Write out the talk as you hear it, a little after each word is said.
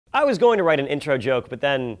I was going to write an intro joke, but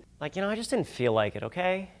then, I just didn't feel like it,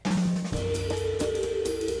 okay?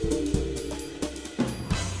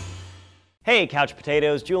 Hey, Couch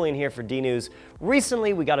Potatoes, Julian here for D-News.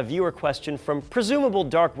 Recently, we got a viewer question from presumable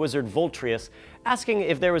dark wizard Voltrius asking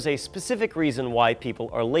if there was a specific reason why people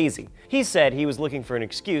are lazy. He said he was looking for an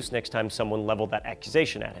excuse next time someone leveled that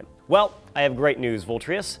accusation at him. Well, I have great news,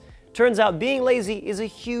 Voltrius. Turns out being lazy is a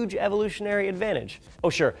huge evolutionary advantage. Oh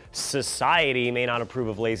sure, society may not approve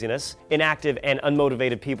of laziness. Inactive and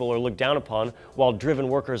unmotivated people are looked down upon, while driven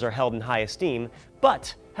workers are held in high esteem.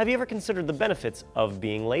 But have you ever considered the benefits of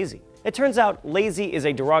being lazy? It turns out lazy is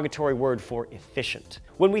a derogatory word for efficient.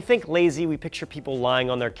 When we think lazy, we picture people lying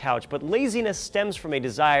on their couch, but laziness stems from a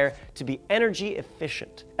desire to be energy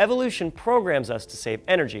efficient. Evolution programs us to save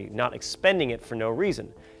energy, not expending it for no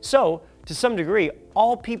reason. So, to some degree,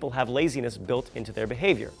 all people have laziness built into their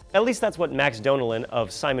behavior. At least that's what Max Donnellan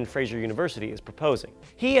of Simon Fraser University is proposing.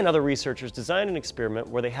 He and other researchers designed an experiment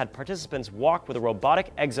where they had participants walk with a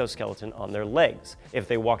robotic exoskeleton on their legs. If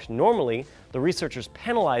they walked normally, the researchers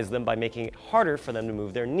penalized them by making it harder for them to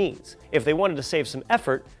move their knees. If they wanted to save some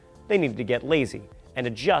effort, they needed to get lazy and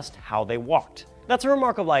adjust how they walked. That's a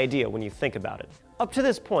remarkable idea when you think about it. Up to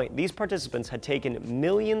this point, these participants had taken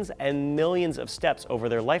millions and millions of steps over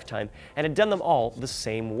their lifetime and had done them all the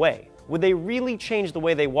same way. Would they really change the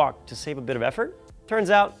way they walked to save a bit of effort?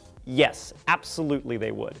 Turns out, yes, absolutely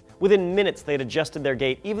they would. Within minutes, they had adjusted their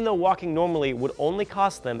gait, even though walking normally would only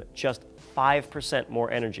cost them just 5%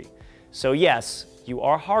 more energy. So yes, you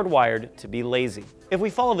are hardwired to be lazy. If we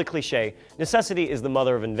follow the cliche, necessity is the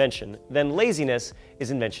mother of invention, then laziness is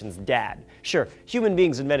invention's dad. Sure, human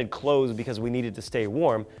beings invented clothes because we needed to stay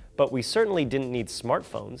warm, but we certainly didn't need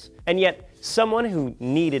smartphones. And yet, someone who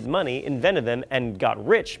needed money invented them and got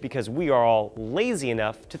rich because we are all lazy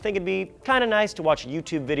enough to think it'd be kinda nice to watch a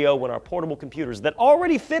YouTube video when our portable computers that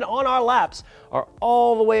already fit on our laps are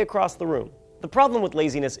all the way across the room. The problem with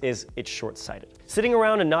laziness is it's short-sighted. Sitting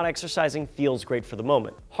around and not exercising feels great for the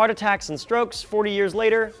moment. Heart attacks and strokes 40 years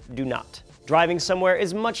later do not. Driving somewhere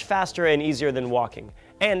is much faster and easier than walking,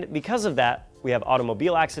 and because of that, we have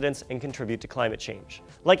automobile accidents and contribute to climate change.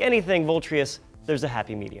 Like anything, Voltrius, there's a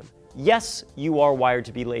happy medium. Yes, you are wired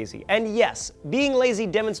to be lazy, and yes, being lazy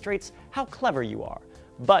demonstrates how clever you are.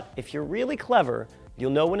 But if you're really clever,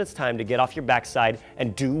 you'll know when it's time to get off your backside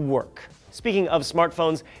and do work. Speaking of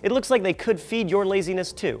smartphones, it looks like they could feed your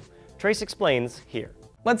laziness too. Trace explains here.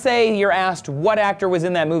 Let's say you're asked what actor was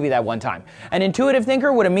in that movie that one time. An intuitive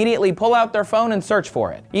thinker would immediately pull out their phone and search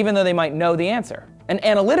for it, even though they might know the answer. An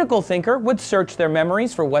analytical thinker would search their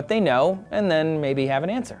memories for what they know and then maybe have an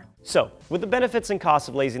answer. So, with the benefits and costs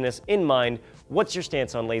of laziness in mind, what's your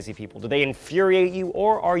stance on lazy people? Do they infuriate you,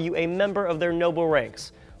 or are you a member of their noble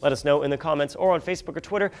ranks? Let us know in the comments or on Facebook or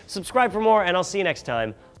Twitter. Subscribe for more, and I'll see you next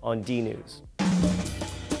time on D-News.